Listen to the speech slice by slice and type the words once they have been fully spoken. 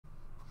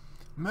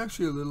I'm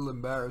actually a little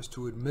embarrassed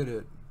to admit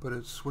it, but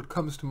it's what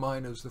comes to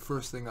mind as the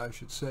first thing I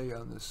should say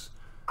on this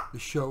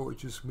show,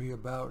 which is me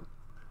about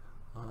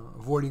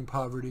avoiding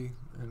poverty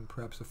and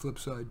perhaps the flip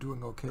side,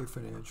 doing okay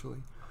financially.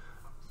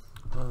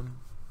 I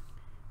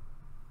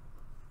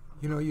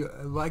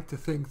like to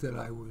think that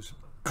I was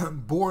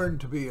born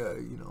to be a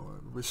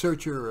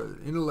researcher,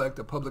 an intellect,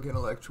 a public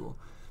intellectual.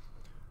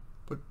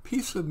 But a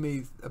piece of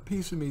me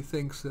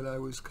thinks that I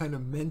was kind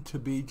of meant to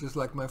be just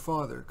like my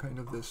father, kind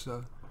of this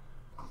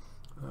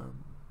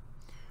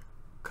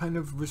kind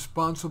of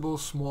responsible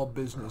small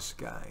business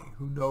guy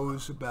who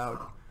knows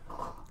about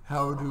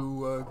how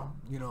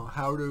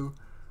to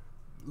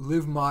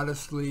live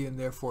modestly and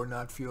therefore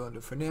not feel under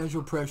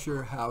financial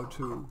pressure, how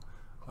to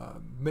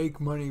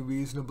make money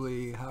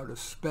reasonably, how to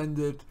spend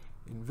it,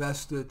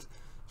 invest it,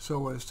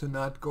 so as to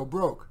not go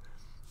broke.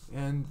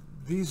 And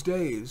these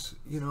days,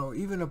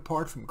 even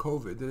apart from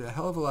COVID, there are a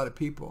hell of a lot of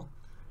people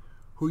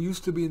who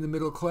used to be in the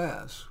middle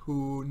class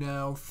who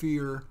now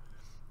fear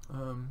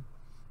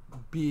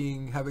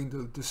having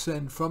to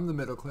descend from the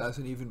middle class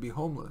and even be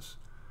homeless.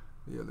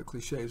 The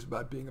cliches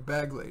about being a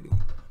bag lady.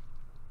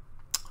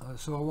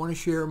 So I want to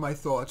share my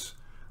thoughts,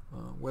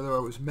 whether I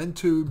was meant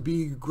to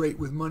be great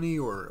with money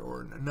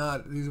or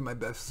not. These are my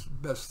best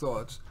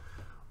thoughts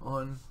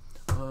on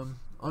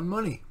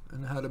money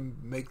and how to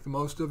make the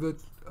most of it.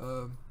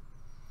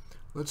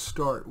 Let's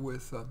start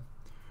with,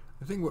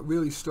 I think what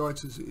really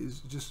starts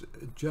is just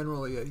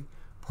generally a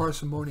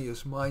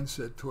parsimonious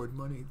mindset toward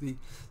money.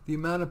 The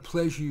amount of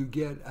pleasure you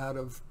get out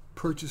of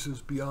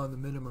purchases beyond the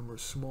minimum are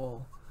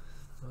small.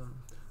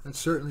 That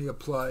certainly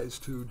applies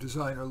to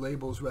designer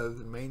labels rather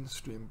than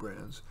mainstream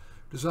brands.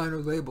 Designer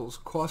labels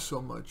cost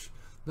so much,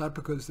 not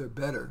because they're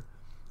better,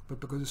 but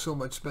because there's so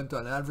much spent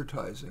on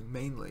advertising,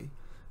 mainly.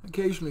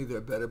 Occasionally they're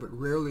better, but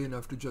rarely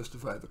enough to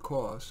justify the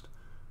cost.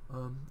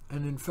 And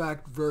in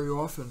fact, very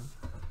often,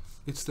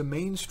 it's the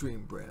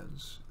mainstream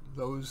brands,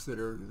 those that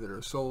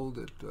are sold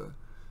at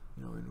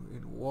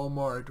in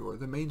Walmart, or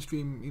the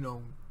mainstream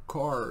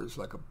cars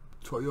like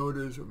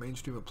Toyotas, or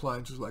mainstream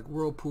appliances like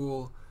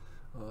Whirlpool,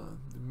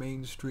 the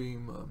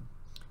mainstream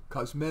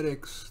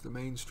cosmetics, the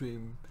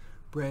mainstream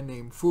brand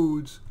name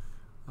foods,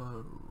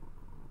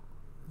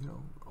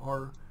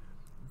 are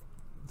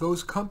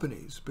those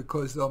companies,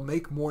 because they'll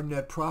make more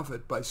net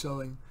profit by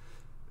selling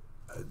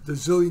the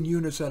zillion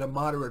units at a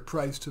moderate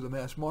price to the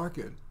mass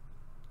market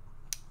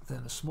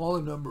than a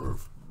smaller number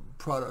of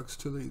products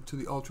to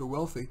the ultra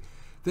wealthy.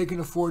 They can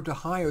afford to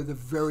hire the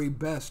very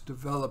best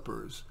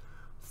developers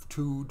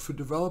for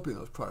developing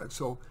those products.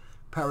 So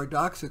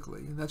paradoxically,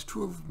 and that's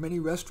true of many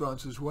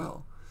restaurants as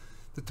well,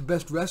 that the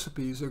best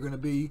recipes are going to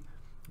be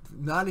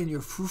not in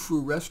your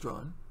frou-frou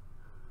restaurant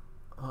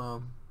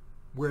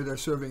where they're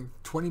serving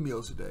 20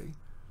 meals a day,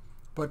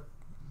 but,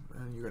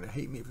 and you're going to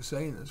hate me for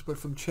saying this, but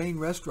from chain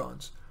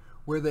restaurants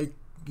where they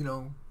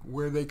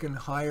can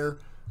hire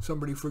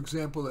somebody, for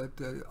example, at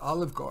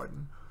Olive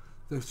Garden.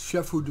 The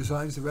chef who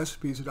designs the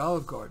recipes at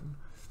Olive Garden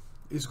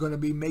is going to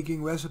be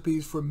making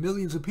recipes for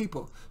millions of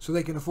people, so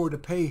they can afford to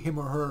pay him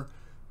or her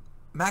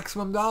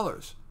maximum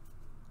dollars,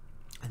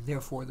 and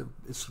therefore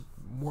it's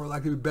more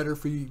likely to be better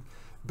for you,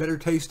 better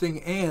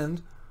tasting,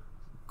 and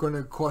going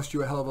to cost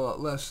you a hell of a lot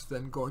less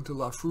than going to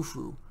La Frou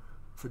Frou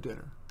for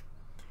dinner.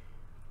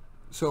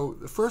 So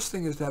the first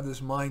thing is to have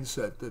this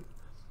mindset that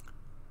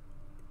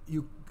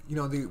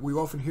we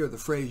often hear the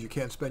phrase, you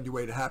can't spend your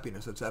way to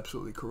happiness. That's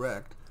absolutely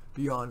correct.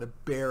 Beyond a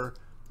bare,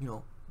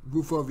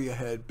 roof over your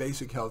head,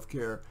 basic health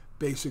care,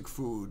 basic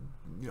food,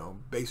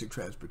 basic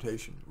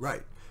transportation.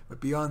 Right. But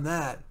beyond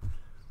that,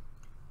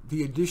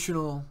 the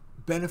additional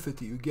benefit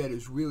that you get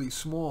is really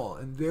small,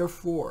 and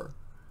therefore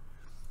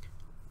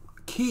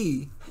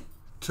key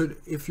to,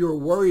 if you're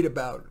worried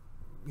about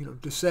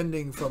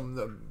descending from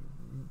the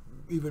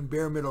even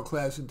bare middle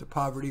class into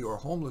poverty or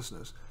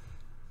homelessness,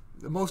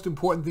 the most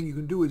important thing you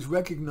can do is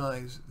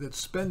recognize that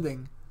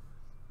spending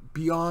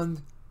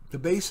beyond the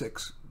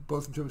basics,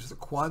 both in terms of the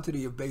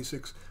quantity of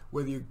basics,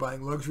 whether you're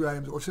buying luxury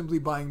items or simply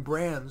buying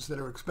brands that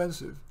are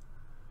expensive,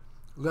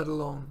 let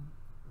alone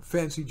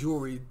fancy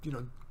jewelry,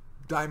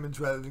 diamonds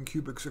rather than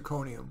cubic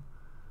zirconium,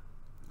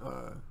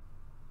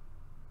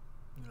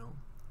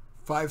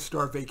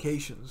 5-star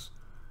vacations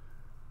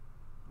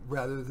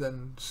rather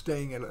than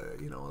staying at a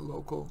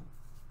local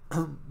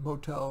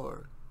motel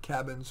or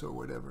cabins or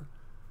whatever.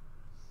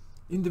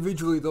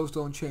 Individually, those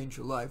don't change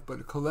your life, but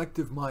a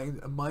collective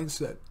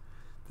mindset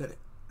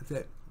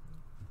that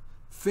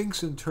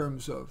thinks in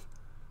terms of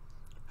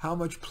how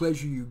much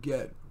pleasure you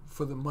get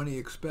for the money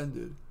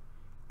expended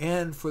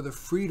and for the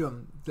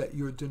freedom that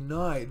you're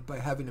denied by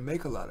having to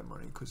make a lot of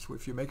money. Because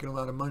if you're making a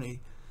lot of money,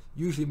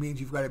 usually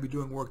means you've got to be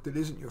doing work that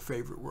isn't your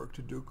favorite work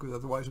to do, because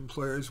otherwise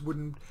employers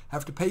wouldn't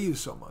have to pay you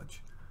so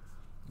much.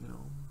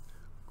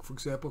 For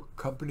example,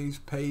 companies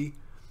pay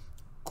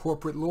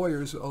corporate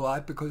lawyers a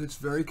lot because it's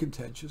very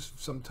contentious,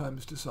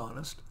 sometimes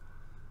dishonest,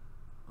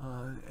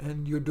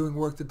 and you're doing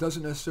work that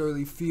doesn't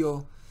necessarily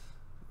feel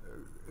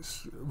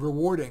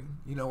rewarding,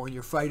 when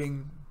you're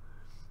fighting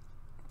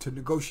to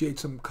negotiate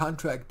some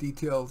contract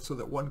detail so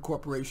that one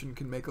corporation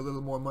can make a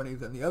little more money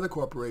than the other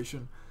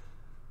corporation,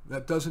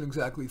 that doesn't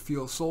exactly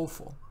feel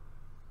soulful.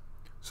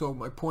 So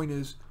my point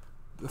is,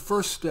 the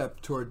first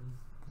step toward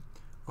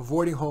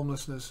avoiding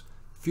homelessness,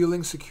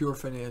 feeling secure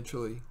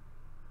financially,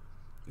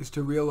 is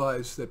to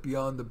realize that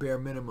beyond the bare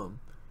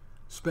minimum,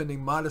 spending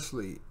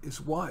modestly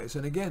is wise.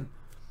 And again,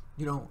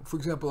 you know, for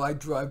example, I've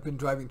been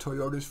driving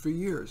Toyotas for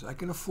years. I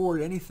can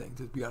afford anything,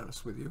 to be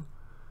honest with you,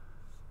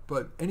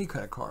 but any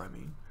kind of car, I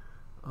mean.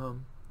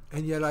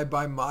 And yet I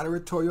buy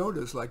moderate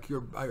Toyotas, like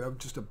I have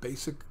just a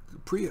basic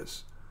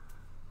Prius,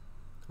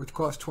 which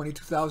costs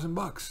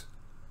 $22,000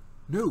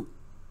 new.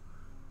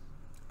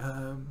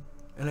 And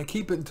I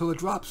keep it until it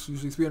drops,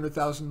 usually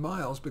 300,000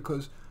 miles,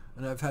 because,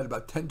 and I've had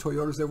about 10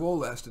 Toyotas, they've all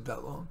lasted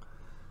that long.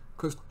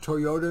 Because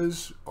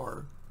Toyotas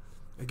are,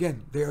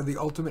 again, they are the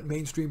ultimate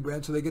mainstream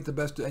brand, so they get the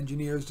best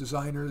engineers,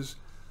 designers,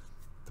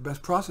 the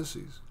best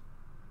processes.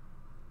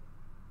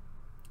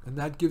 And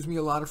that gives me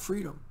a lot of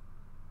freedom.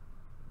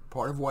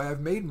 Part of why I've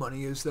made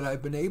money is that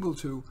I've been able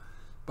to,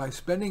 by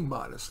spending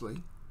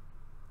modestly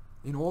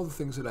in all the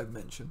things that I've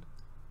mentioned,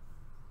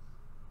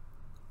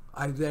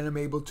 I then am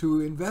able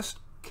to invest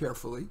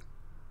carefully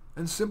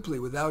and simply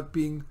without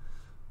being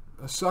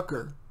a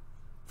sucker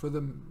for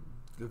the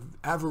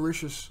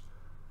avaricious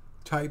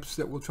types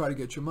that will try to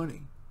get your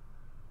money.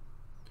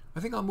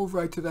 I think I'll move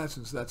right to that,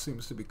 since that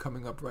seems to be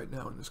coming up right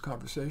now in this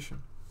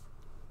conversation.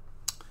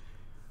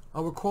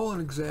 I'll recall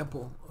an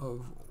example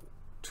of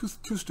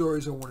two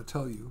stories I want to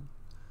tell you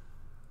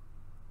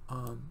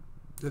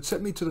that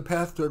set me to the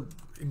path toward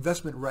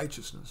investment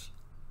righteousness.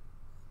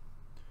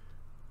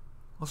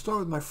 I'll start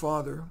with my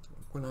father.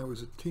 When I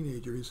was a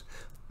teenager,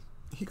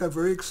 he got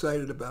very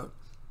excited about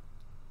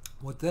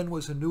what then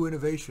was a new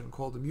innovation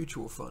called the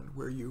mutual fund,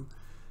 where you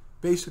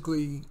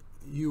basically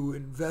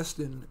invest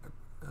in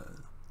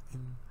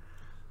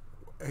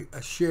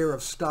a share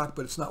of stock,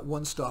 but it's not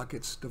one stock,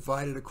 it's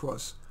divided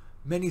across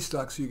many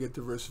stocks, so you get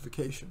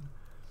diversification.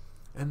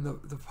 And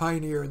the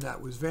pioneer in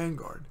that was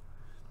Vanguard.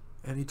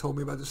 And he told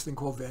me about this thing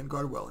called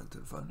Vanguard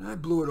Wellington Fund. And I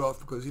blew it off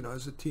because, you know,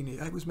 as a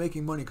teenager, I was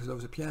making money because I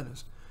was a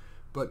pianist.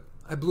 But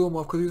I blew him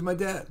off because he was my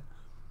dad.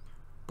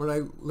 But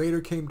I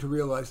later came to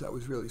realize that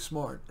was really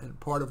smart. And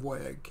part of why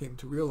I came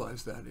to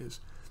realize that is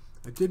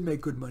I did make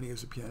good money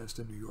as a pianist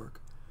in New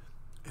York.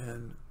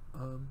 And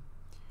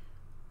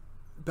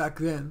back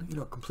then, you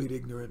know, complete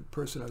ignorant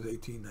person, I was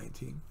 18,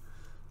 19.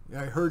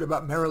 I heard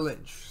about Merrill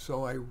Lynch.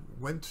 So I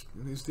went,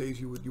 in these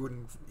days you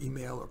wouldn't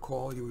email or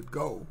call, you would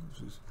go.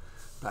 This was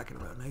back in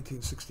around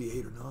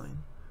 1968 or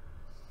 9.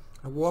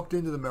 I walked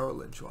into the Merrill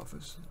Lynch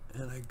office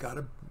and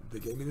they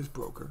gave me this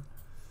broker.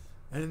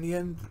 And in the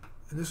end,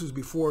 and this was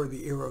before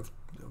the era of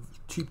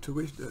cheap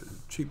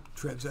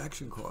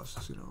transaction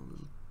costs, you know.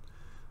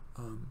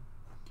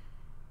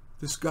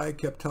 This guy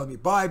kept telling me,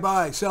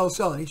 buy, sell,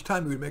 and each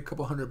time he would make a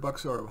couple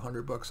 $100 or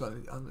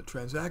 $100 on the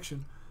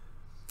transaction.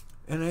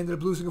 And I ended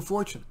up losing a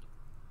fortune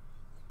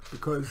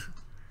because,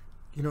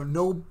 you know,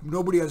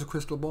 nobody has a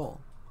crystal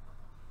ball.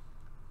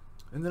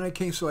 And then I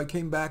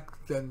came back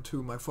then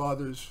to my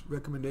father's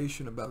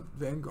recommendation about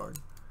Vanguard,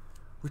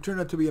 which turned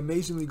out to be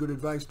amazingly good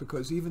advice,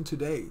 because even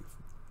today,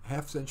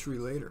 half century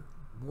later,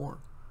 more,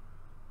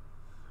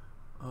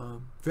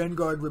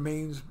 Vanguard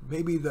remains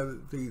maybe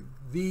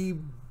the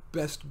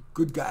best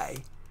good guy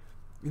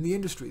in the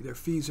industry. Their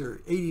fees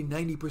are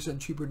 80-90%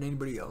 cheaper than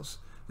anybody else.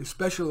 They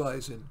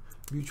specialize in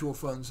mutual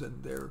funds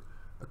and their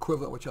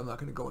equivalent, which I'm not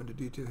going to go into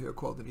detail here,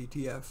 called an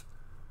ETF.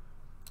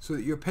 So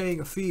that you're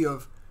paying a fee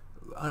of,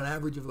 on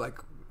average, of like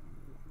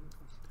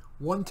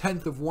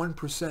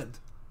 0.1%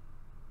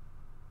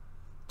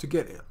 to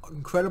get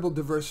incredible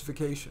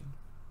diversification,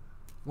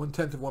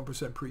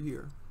 0.1% per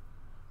year.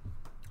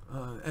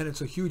 And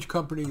it's a huge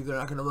company. They're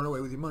not going to run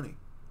away with your money.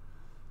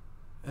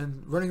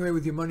 And running away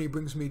with your money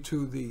brings me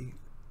to the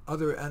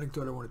other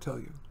anecdote I want to tell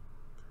you.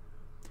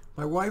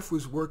 My wife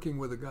was working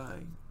with a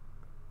guy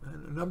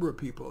and a number of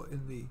people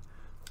in the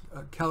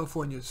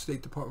California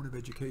State Department of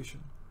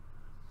Education.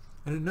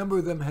 And a number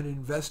of them had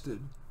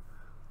invested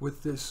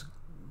with this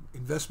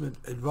investment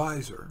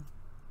advisor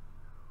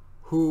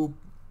who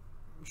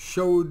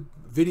showed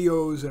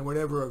videos and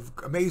whatever of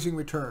amazing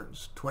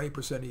returns,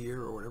 20% a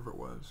year or whatever it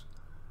was.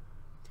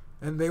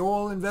 And they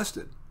all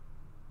invested.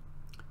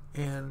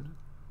 And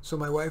so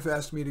my wife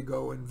asked me to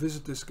go and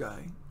visit this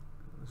guy.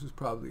 This was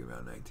probably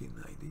around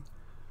 1990.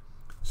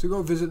 So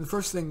go visit. And the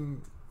first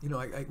thing, you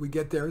know, we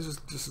get there. This is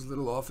just a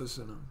little office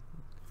in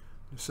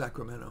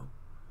Sacramento.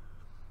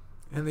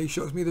 And he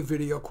shows me the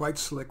video, quite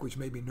slick, which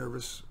made me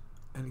nervous.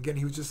 And again,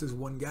 he was just this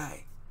one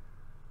guy.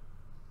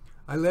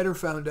 I later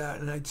found out,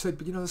 and I said,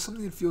 but you know, there's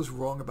something that feels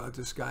wrong about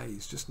this guy.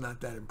 He's just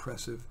not that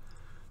impressive.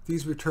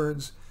 These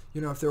returns,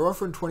 you know, if they're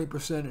offering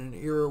 20% in an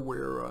era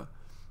where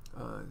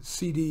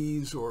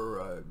CDs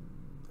or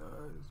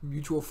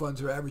mutual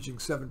funds are averaging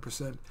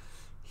 7%,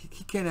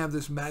 he can't have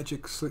this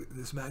magic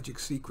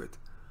secret.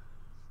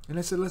 And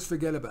I said, let's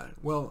forget about it.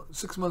 Well,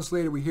 6 months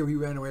later, we hear he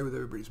ran away with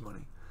everybody's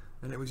money,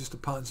 and it was just a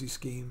Ponzi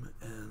scheme.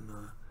 And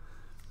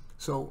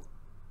so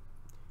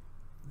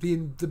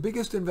the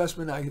biggest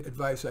investment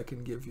advice I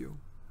can give you,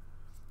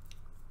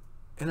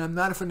 and I'm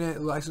not a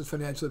licensed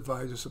financial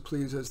advisor, so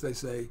please, as they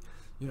say,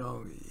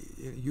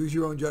 use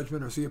your own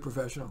judgment or see a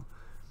professional.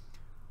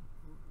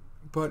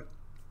 But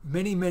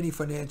many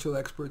financial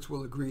experts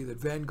will agree that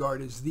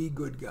Vanguard is the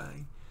good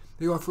guy.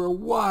 They offer a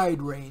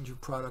wide range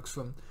of products,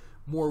 from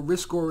more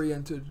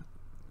risk-oriented,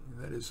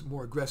 that is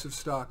more aggressive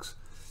stocks,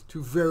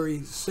 to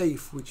very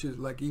safe, which is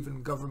like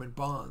even government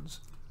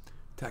bonds,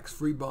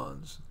 tax-free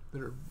bonds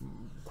that are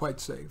quite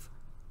safe.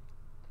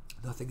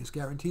 Nothing is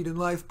guaranteed in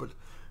life, but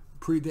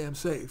pretty damn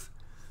safe.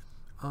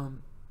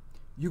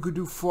 You could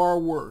do far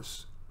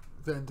worse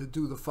than to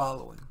do the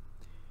following.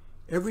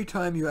 Every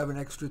time you have an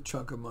extra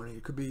chunk of money,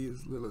 it could be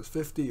as little as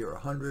 50 or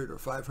 100 or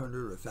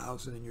 500 or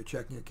 1,000 in your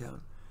checking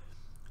account,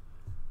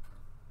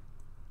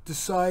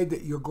 decide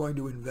that you're going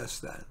to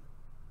invest that,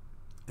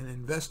 and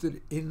invest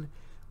it in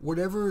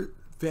whatever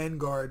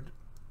Vanguard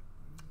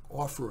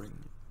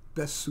offering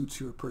best suits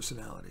your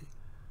personality.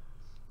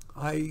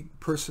 I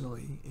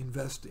personally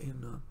invest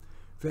in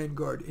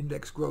Vanguard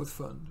Index Growth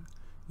Fund.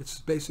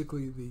 It's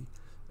basically the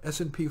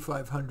S&P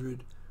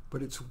 500,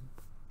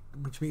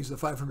 which means the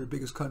 500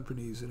 biggest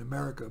companies in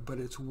America, but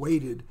it's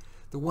weighted.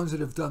 The ones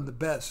that have done the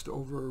best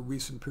over a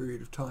recent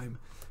period of time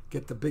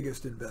get the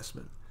biggest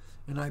investment.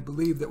 And I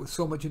believe that with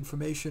so much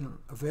information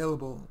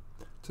available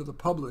to the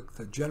public,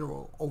 the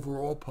general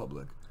overall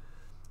public,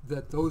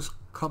 that those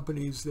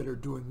companies that are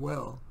doing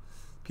well,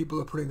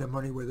 people are putting their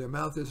money where their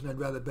mouth is, and I'd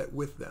rather bet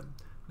with them.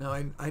 Now,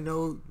 I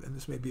know, and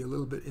this may be a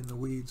little bit in the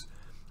weeds,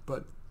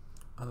 but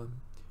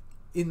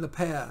in the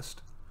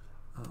past,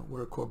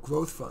 what are called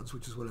growth funds,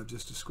 which is what I've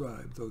just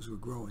described, those who are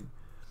growing,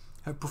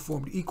 have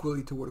performed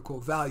equally to what are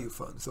called value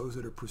funds, those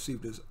that are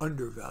perceived as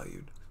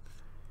undervalued.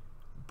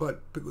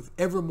 But with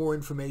ever more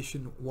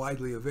information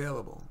widely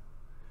available,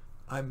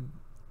 I'm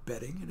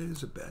betting, and it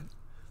is a bet,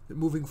 that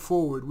moving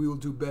forward we will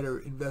do better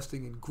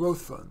investing in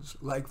growth funds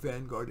like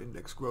Vanguard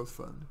Index Growth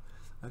Fund.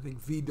 I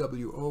think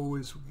VWO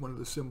is one of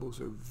the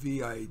symbols, or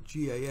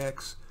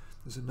VIGAX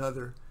is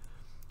another,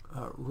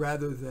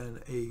 rather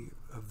than a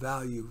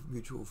value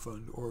mutual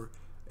fund or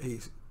a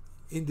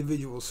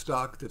individual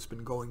stock that's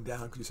been going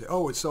down because you say,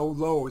 oh, it's so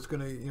low, it's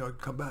going to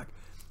come back.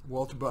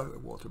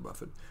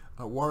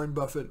 Warren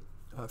Buffett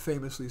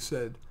famously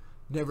said,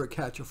 never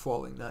catch a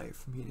falling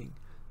knife, meaning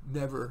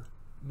never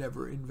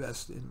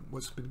invest in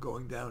what's been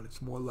going down.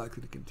 It's more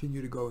likely to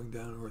continue to going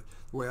down, or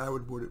the way I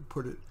would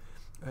put it,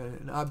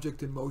 an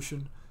object in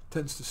motion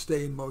tends to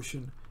stay in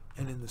motion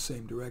and in the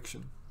same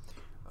direction.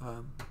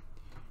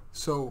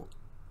 The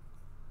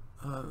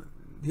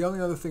only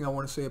other thing I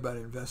want to say about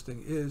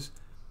investing is,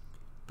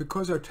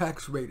 because our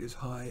tax rate is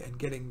high and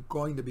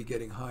going to be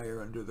getting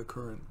higher under the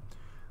current,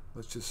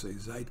 let's just say,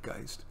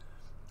 zeitgeist,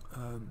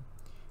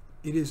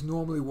 it is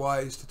normally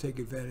wise to take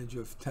advantage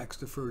of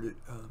tax-deferred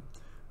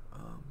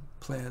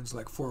plans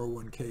like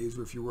 401ks,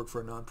 or if you work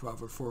for a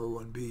nonprofit,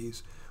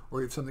 401bs,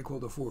 or you have something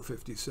called a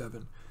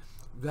 457.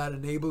 That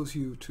enables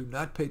you to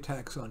not pay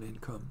tax on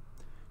income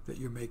that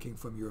you're making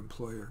from your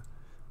employer,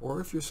 or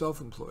if you're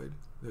self-employed,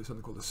 there's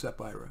something called a SEP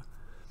IRA,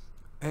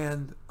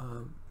 and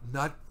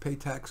not pay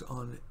tax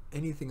on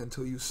anything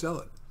until you sell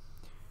it.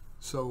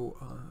 So,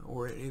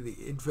 or any of the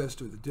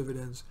interest or the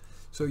dividends.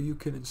 So you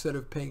can, instead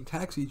of paying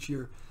tax each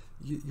year,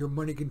 your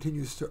money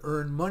continues to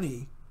earn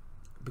money,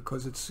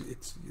 because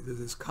there's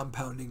this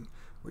compounding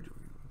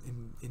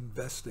in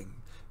investing,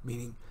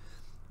 meaning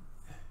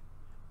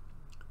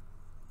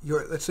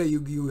let's say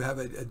you have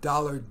a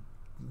dollar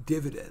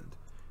dividend.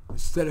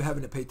 Instead of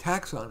having to pay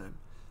tax on it,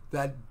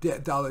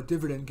 that dollar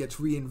dividend gets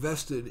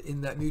reinvested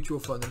in that mutual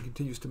fund and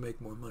continues to make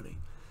more money.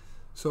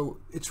 So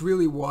it's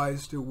really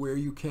wise to, where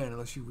you can,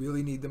 unless you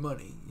really need the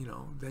money,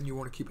 then you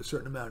want to keep a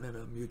certain amount in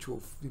a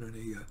mutual, in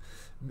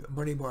a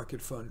money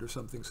market fund or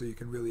something, so you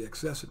can really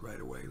access it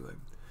right away.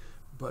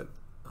 But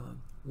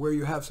where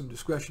you have some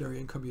discretionary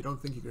income you don't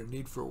think you're going to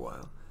need for a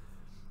while,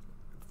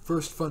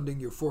 first funding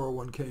your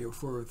 401k or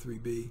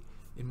 403b,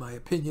 in my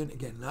opinion,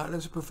 again, not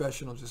as a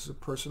professional, just as a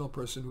personal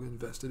person who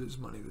invested his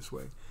money this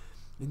way,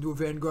 into a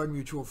Vanguard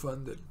mutual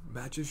fund that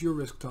matches your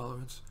risk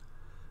tolerance,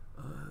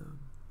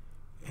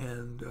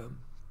 and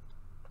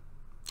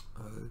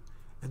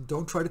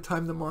don't try to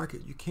time the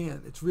market. You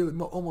can't. It's really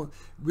almost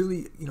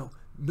really, $1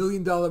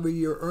 million a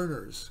year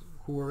earners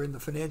who are in the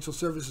financial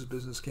services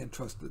business can't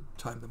trust to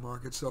time the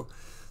market. So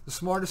the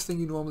smartest thing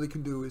you normally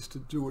can do is to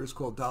do what is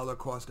called dollar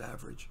cost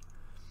average.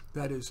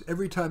 That is,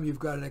 every time you've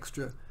got an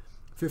extra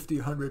 50,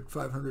 100,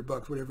 500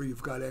 bucks, whatever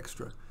you've got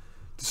extra,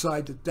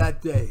 decide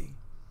that day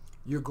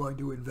you're going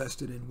to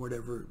invest it in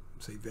whatever,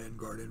 say,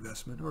 Vanguard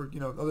investment, or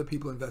other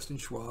people invest in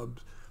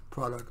Schwab's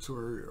products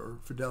or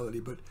Fidelity,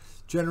 but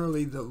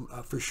generally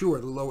for sure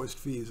the lowest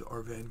fees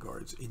are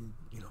Vanguard's in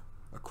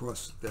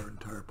across their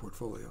entire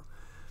portfolio.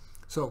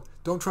 So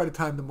don't try to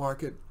time the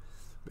market.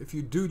 If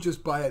you do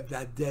just buy it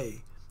that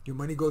day, your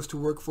money goes to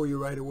work for you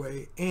right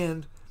away,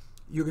 and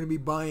you're going to be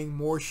buying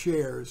more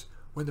shares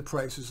when the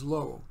price is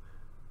low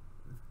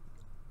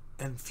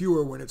and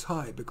fewer when it's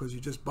high, because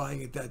you're just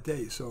buying it that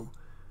day. So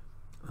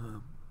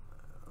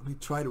let me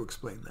try to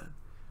explain that.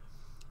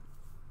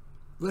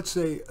 let's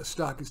say a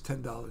stock is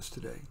 $10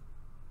 today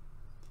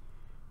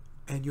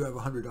and you have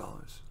 $100.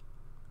 It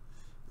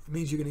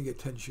means you're going to get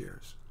 10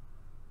 shares.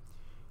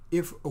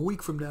 If a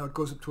week from now it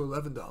goes up to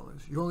 $11,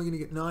 you're only going to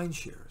get 9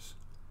 shares.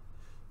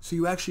 So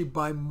you actually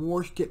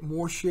get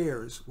more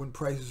shares when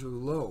prices are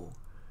low,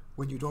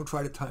 when you don't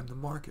try to time the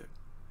market.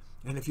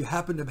 And if you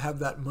happen to have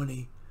that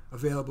money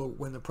available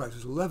when the price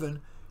is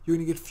 11, you're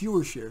going to get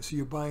fewer shares. So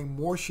you're buying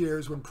more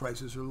shares when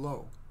prices are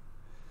low.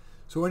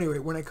 So anyway,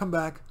 when I come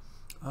back,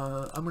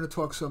 I'm going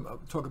to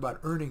talk about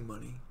earning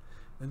money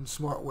and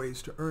smart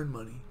ways to earn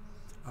money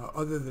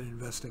other than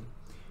investing.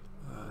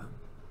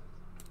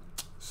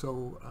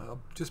 So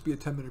I'll just be a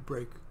 10-minute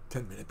break,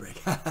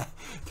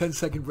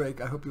 10-second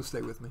break. I hope you'll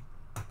stay with me.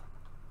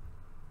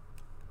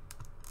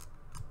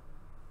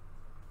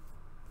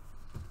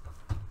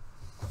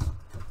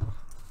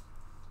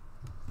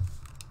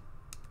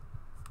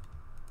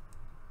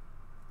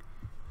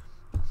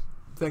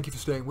 Thank you for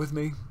staying with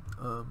me.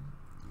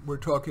 We're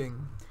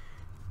talking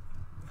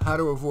how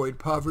to avoid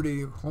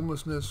poverty,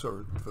 homelessness,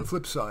 or the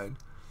flip side,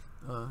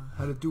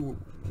 how to do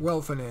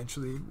well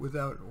financially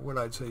without what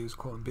I'd say is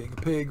called being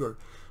a pig, or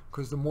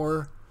because the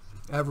more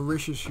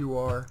avaricious you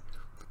are,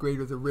 the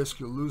greater the risk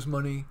you'll lose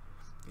money.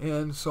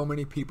 And so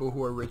many people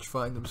who are rich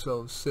find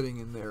themselves sitting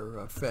in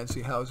their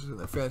fancy houses and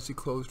their fancy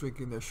clothes,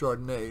 drinking their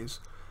Chardonnays,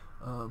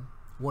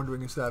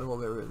 wondering is that all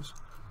there is.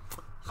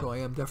 So I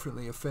am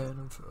definitely a fan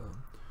of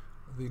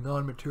the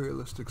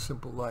non-materialistic,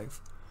 simple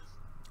life.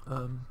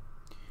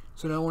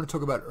 So now I want to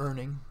talk about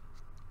earning.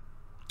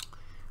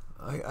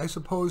 I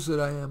suppose that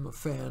I am a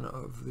fan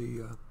of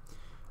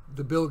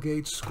the Bill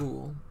Gates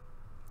school,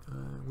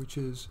 which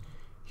is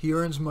he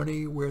earns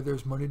money where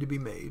there's money to be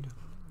made,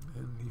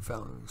 and he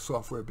found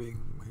software being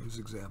his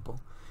example.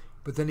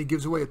 But then he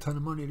gives away a ton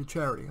of money to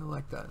charity. I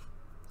like that.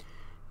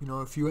 You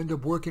know, if you end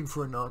up working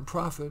for a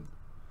nonprofit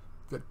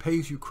that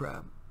pays you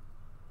crap,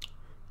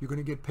 you're going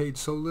to get paid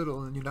so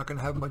little, and you're not going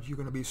to have much. You're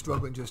going to be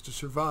struggling just to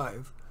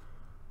survive,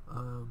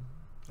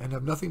 and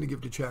have nothing to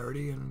give to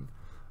charity. And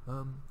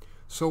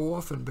so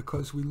often,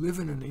 because we live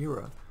in an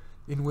era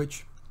in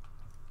which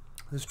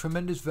there's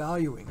tremendous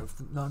valuing of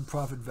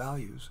nonprofit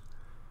values,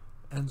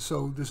 and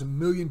so there's a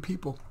million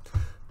people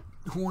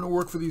who want to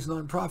work for these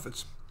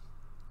nonprofits.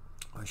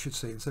 I should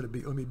say,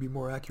 let me be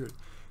more accurate.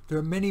 There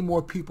are many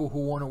more people who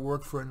want to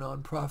work for a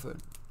nonprofit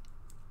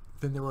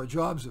than there are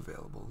jobs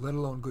available, let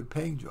alone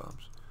good-paying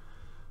jobs.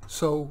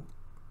 So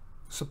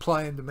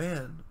supply and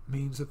demand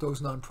means that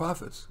those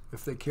nonprofits,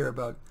 if they care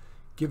about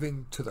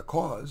giving to the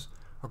cause,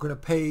 are going to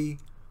pay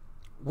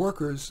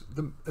workers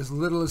as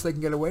little as they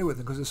can get away with,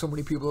 because there's so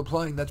many people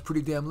applying. That's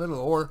pretty damn little.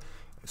 Or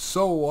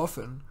so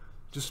often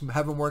just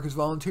have them work as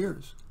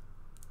volunteers.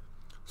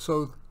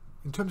 So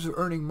in terms of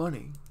earning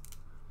money,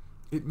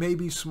 it may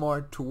be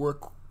smart to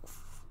work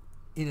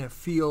in a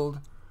field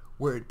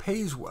where it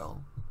pays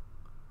well,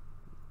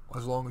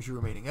 as long as you're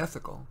remaining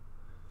ethical.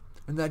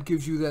 And that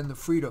gives you then the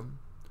freedom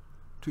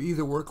to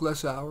either work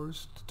less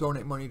hours, to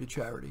donate money to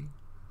charity.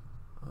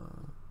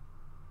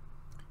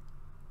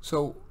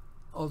 So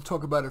I'll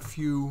talk about a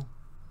few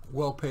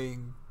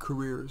well-paying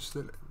careers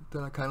that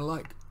I kind of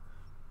like.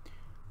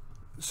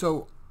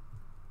 So,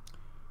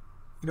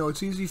 you know,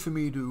 it's easy for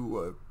me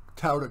to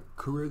tout a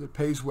career that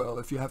pays well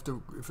if it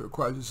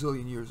requires a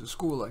zillion years of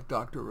school, like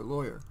doctor or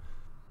lawyer.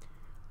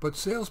 But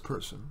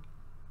salesperson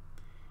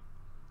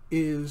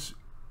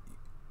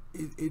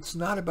it's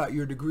not about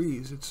your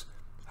degrees. It's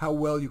how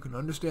well you can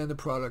understand the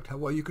product, how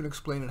well you can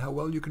explain it, how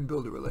well you can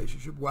build a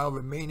relationship while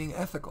remaining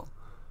ethical.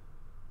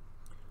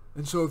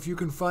 And so if you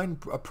can find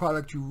a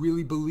product you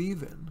really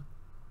believe in,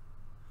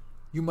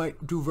 you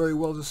might do very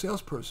well as a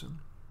salesperson,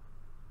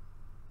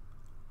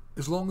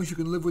 as long as you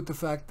can live with the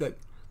fact that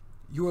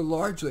you are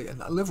largely, and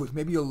not live with,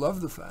 maybe you'll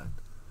love the fact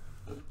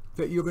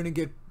that you're going to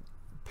get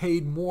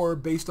paid more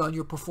based on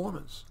your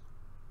performance.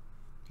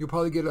 You'll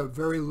probably get a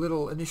very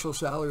little initial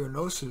salary or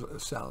no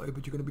salary,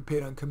 but you're going to be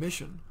paid on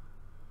commission.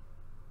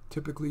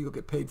 Typically, you'll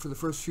get paid for the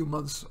first few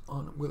months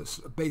with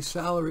a base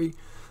salary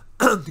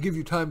to give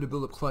you time to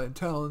build up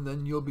clientele, and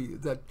then you'll be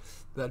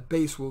that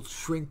base will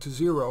shrink to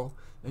zero,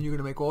 and you're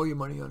going to make all your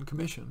money on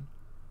commission.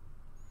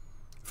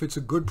 If it's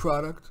a good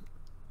product,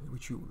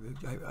 which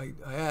I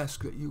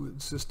ask that you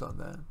insist on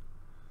that,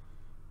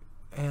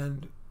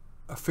 and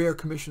a fair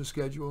commission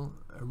schedule,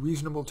 a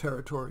reasonable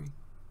territory,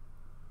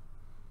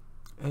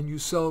 and you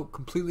sell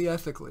completely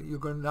ethically,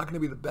 you're not going to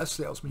be the best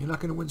salesman. You're not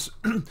going to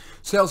win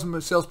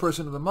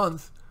salesperson of the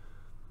month,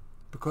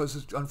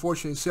 because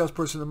unfortunately,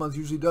 salesperson of the month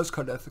usually does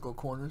cut ethical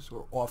corners,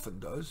 or often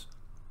does.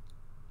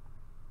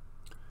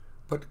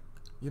 But,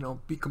 you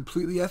know, be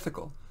completely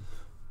ethical,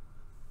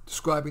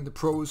 describing the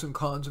pros and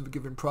cons of a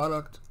given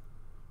product.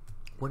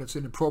 When it's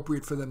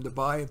inappropriate for them to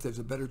buy, if there's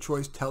a better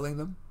choice, telling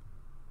them.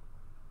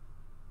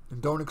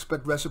 And don't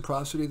expect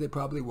reciprocity. They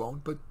probably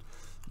won't, but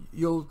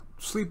you'll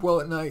sleep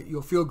well at night,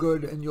 you'll feel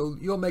good, and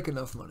you'll make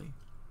enough money.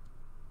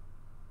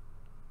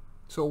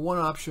 So one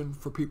option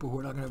for people who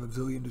are not going to have a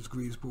zillion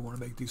degrees but want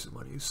to make decent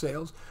money is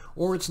sales,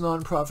 or it's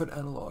nonprofit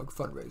analog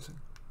fundraising.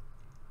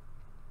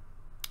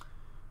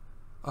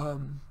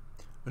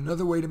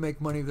 Another way to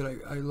make money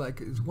that I like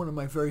is one of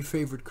my very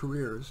favorite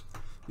careers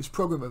is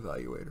program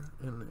evaluator.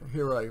 And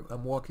here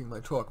I'm walking my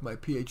talk. My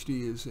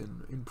PhD is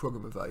in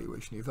program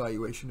evaluation, the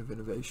evaluation of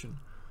innovation,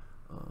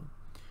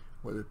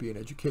 whether it be in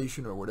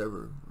education or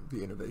whatever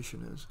the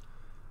innovation is.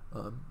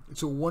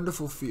 It's a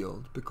wonderful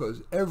field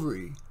because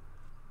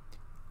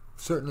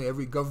certainly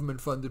every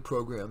government-funded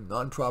program,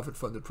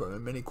 non-profit-funded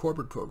program, many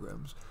corporate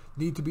programs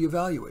need to be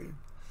evaluated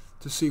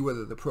to see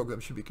whether the program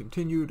should be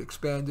continued,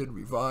 expanded,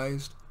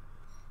 revised.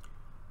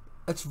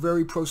 That's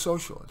very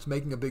pro-social. It's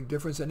making a big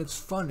difference, and it's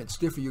fun. It's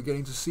different. You're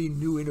getting to see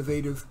new,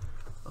 innovative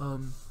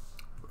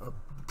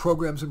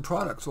programs and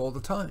products all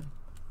the time.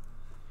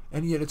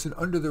 And yet it's an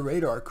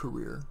under-the-radar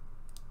career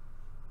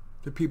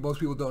that most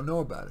people don't know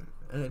about it.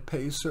 And it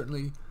pays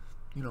certainly,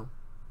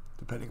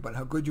 depending upon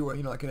how good you are.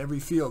 Like in every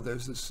field,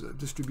 there's this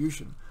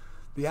distribution.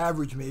 The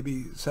average may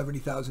be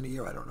 $70,000 a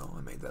year. I don't know.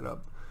 I made that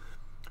up.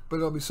 But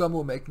there'll be some who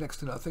will make next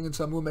to nothing, and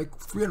some who will make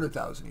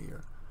 $300,000 a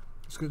year.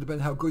 It's going to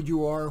depend how good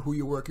you are, who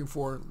you're working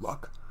for,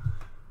 luck.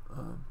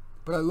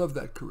 But I love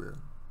that career.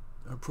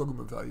 A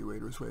program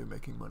evaluator is a way of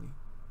making money.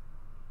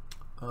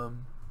 Let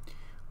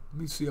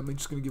me see. I'm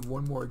just going to give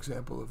one more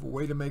example of a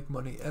way to make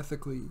money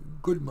ethically,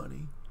 good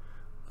money.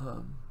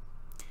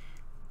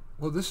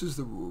 Well, this is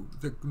the rule.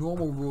 The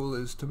normal rule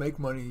is to make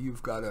money,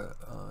 you've got to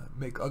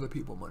make other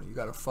people money. You've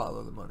got to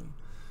follow the money.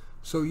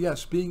 So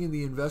yes, being in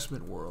the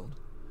investment world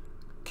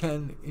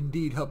can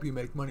indeed help you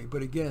make money.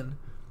 But again,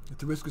 at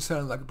the risk of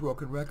sounding like a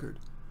broken record,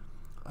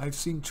 I've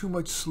seen too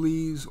much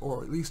sleaze,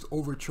 or at least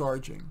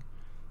overcharging,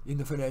 in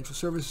the financial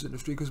services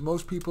industry, because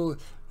most people,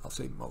 I'll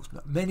say most,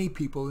 not many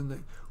people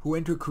who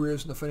enter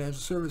careers in the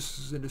financial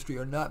services industry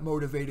are not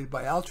motivated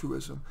by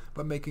altruism,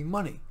 but making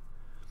money.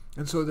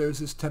 And so there's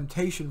this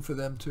temptation for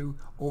them to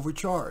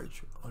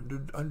overcharge,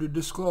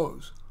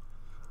 under-disclose.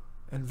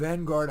 And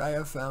Vanguard I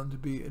have found to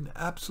be an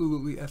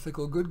absolutely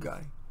ethical good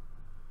guy.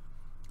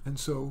 And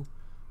so,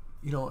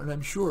 and I'm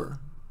not sure,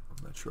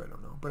 I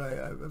don't know, but I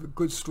have a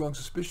good, strong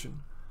suspicion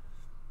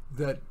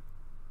that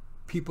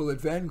people at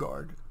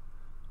Vanguard,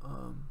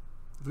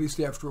 at least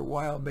after a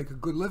while, make a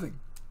good living.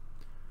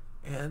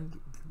 And,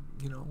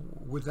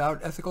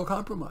 without ethical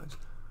compromise.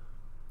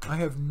 I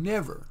have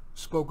never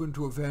spoken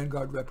to a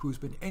Vanguard rep who's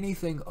been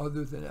anything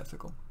other than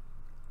ethical.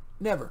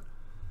 Never.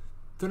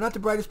 They're not the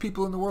brightest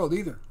people in the world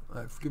either.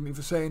 Forgive me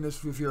for saying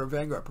this if you're a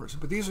Vanguard person,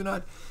 but these are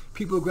not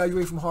people who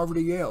graduate from Harvard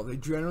or Yale. They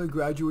generally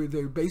graduate,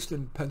 they're based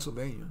in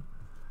Pennsylvania.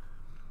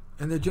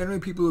 And they're generally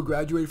people who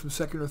graduated from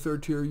second or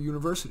third tier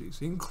universities,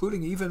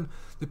 including even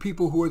the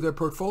people who are their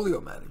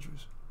portfolio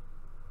managers.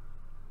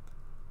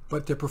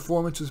 But their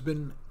performance has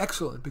been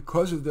excellent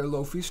because of their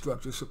low fee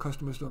structure, so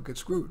customers don't get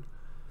screwed.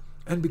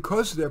 And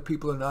because their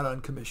people are not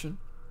on commission,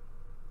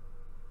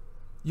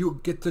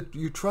 you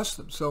trust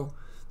them. So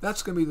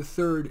that's going to be the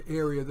third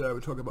area that I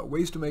would talk about,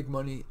 ways to make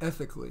money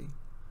ethically.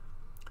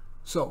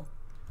 So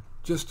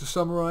just to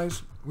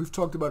summarize, we've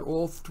talked about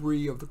all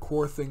three of the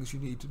core things you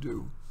need to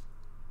do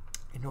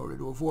in order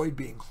to avoid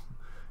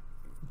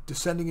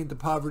descending into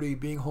poverty,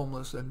 being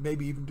homeless, and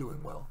maybe even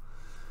doing well.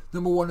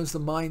 Number one is the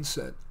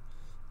mindset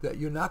that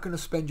you're not going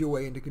to spend your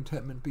way into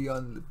contentment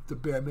beyond the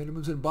bare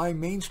minimums, and buying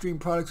mainstream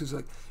products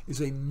is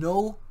a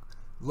no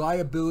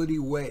liability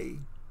way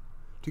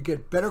to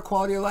get better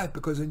quality of life,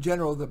 because in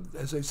general,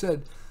 as I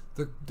said,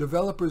 the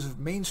developers of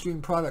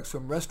mainstream products,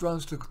 from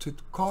restaurants to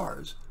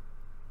cars,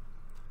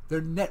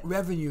 their net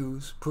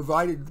revenues,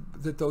 provided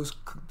that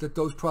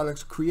those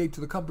products create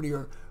to the company,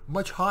 are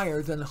much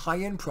higher than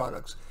high-end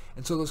products,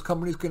 and so those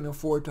companies can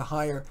afford to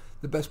hire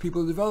the best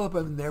people to develop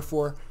them, and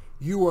therefore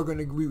you are going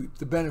to reap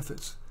the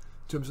benefits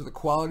in terms of the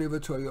quality of a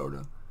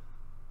Toyota,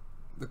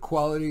 the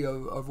quality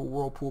of a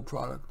Whirlpool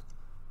product,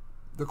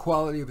 the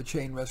quality of a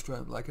chain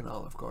restaurant like an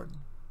Olive Garden.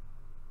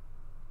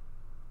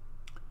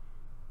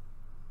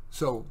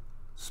 So,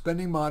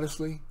 spending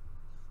modestly,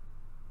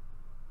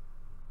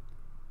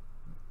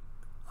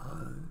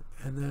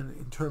 and then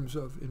in terms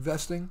of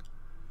investing,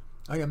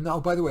 I am now,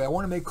 by the way, I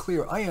want to make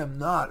clear, I am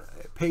not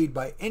paid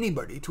by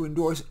anybody to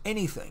endorse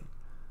anything.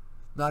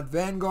 Not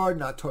Vanguard,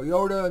 not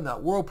Toyota,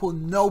 not Whirlpool,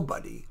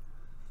 nobody.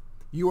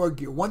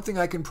 One thing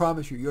I can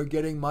promise you, you're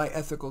getting my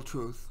ethical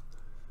truth,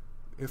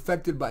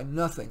 affected by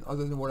nothing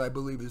other than what I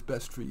believe is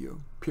best for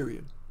you,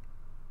 period.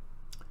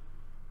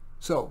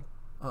 So,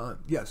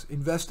 yes,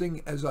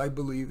 investing as I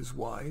believe is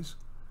wise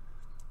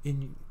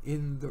in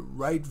the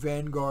right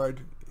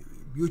Vanguard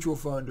mutual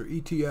fund or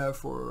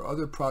ETF or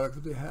other product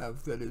that they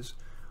have that is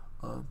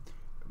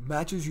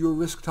matches your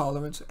risk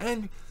tolerance,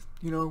 and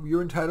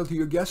you're entitled to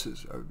your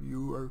guesses.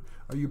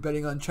 Are you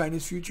betting on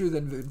China's future?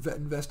 Then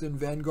invest in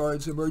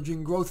Vanguard's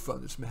emerging growth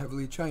fund. It's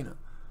heavily China.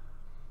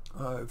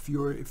 If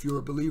you're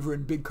a believer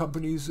in big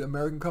companies,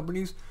 American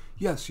companies,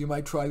 yes, you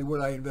might try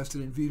what I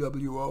invested in,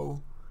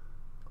 VWO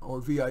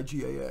or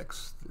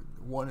VIGAX.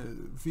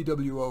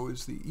 VWO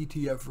is the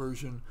ETF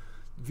version.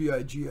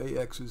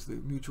 VIGAX is the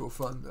mutual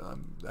fund.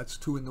 That's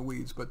two in the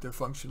weeds, but they're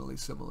functionally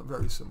similar,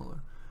 very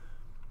similar.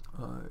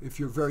 If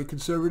you're very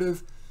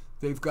conservative,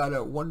 they've got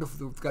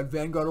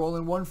Vanguard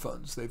all-in-one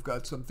funds. They've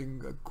got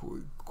something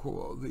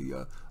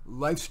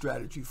life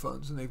strategy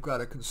funds, and they've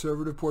got a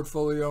conservative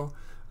portfolio,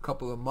 a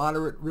couple of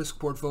moderate risk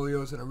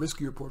portfolios, and a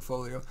riskier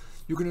portfolio.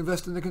 You can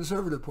invest in the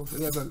conservative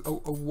portfolio. They have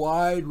a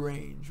wide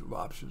range of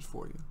options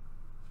for you.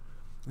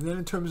 And then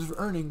in terms of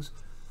earnings,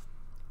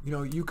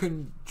 you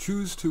can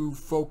choose to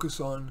focus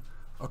on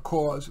a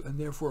cause and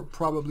therefore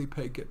probably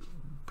get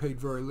paid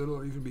very little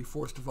or even be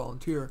forced to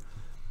volunteer.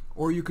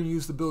 Or you can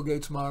use the Bill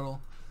Gates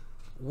model,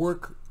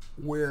 work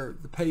where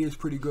the pay is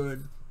pretty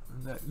good,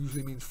 and that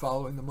usually means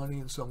following the money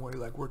in some way,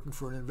 like working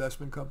for an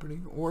investment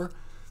company. Or,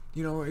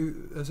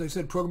 as I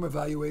said, program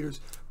evaluators,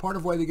 part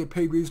of why they get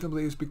paid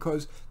reasonably is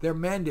because they're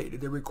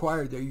mandated, they're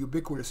required, they're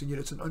ubiquitous, and yet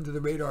it's an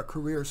under-the-radar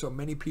career, so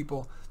many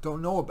people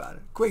don't know about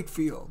it. Great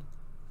field,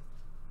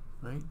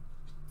 right?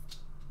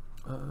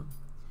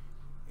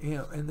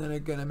 And then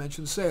again, I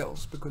mentioned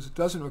sales, because it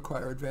doesn't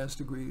require advanced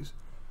degrees.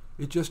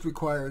 It just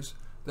requires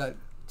that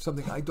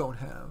something I don't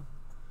have,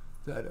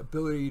 that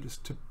ability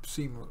to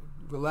seem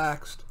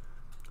relaxed,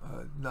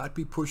 not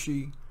be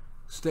pushy,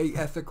 stay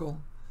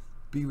ethical,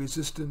 be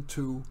resistant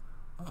to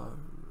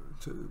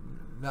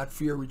not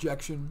fear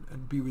rejection,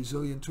 and be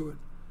resilient to it.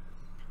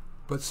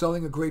 But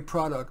selling a great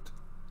product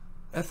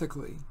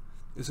ethically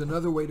is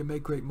another way to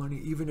make great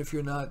money, even if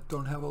you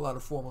don't have a lot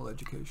of formal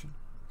education.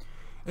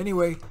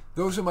 Anyway,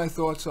 those are my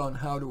thoughts on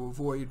how to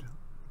avoid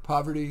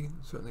poverty,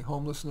 certainly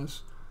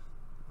homelessness,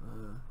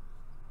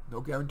 no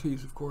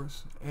guarantees, of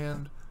course,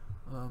 and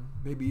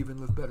maybe even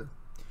live better.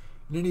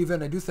 In any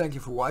event, I do thank you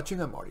for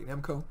watching. I'm Marty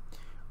Nemko.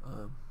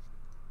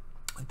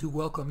 I do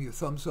welcome your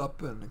thumbs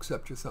up and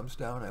accept your thumbs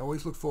down. I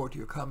always look forward to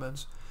your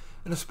comments,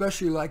 and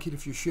especially like it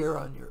if you share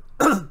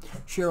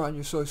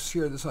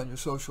this on your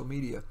social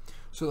media,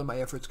 so that my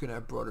efforts can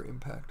have broader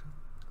impact.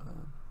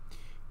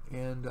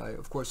 And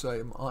of course, I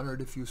am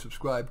honored if you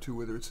subscribe to,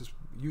 whether it's this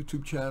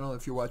YouTube channel,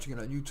 if you're watching it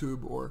on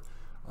YouTube, or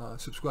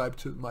subscribe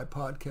to my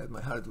podcast,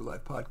 my How to Do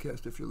Life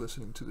podcast, if you're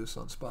listening to this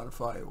on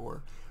Spotify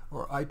or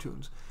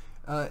iTunes.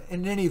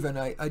 In any event,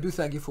 I do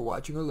thank you for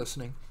watching or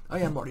listening. I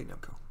am Marty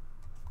Nemko.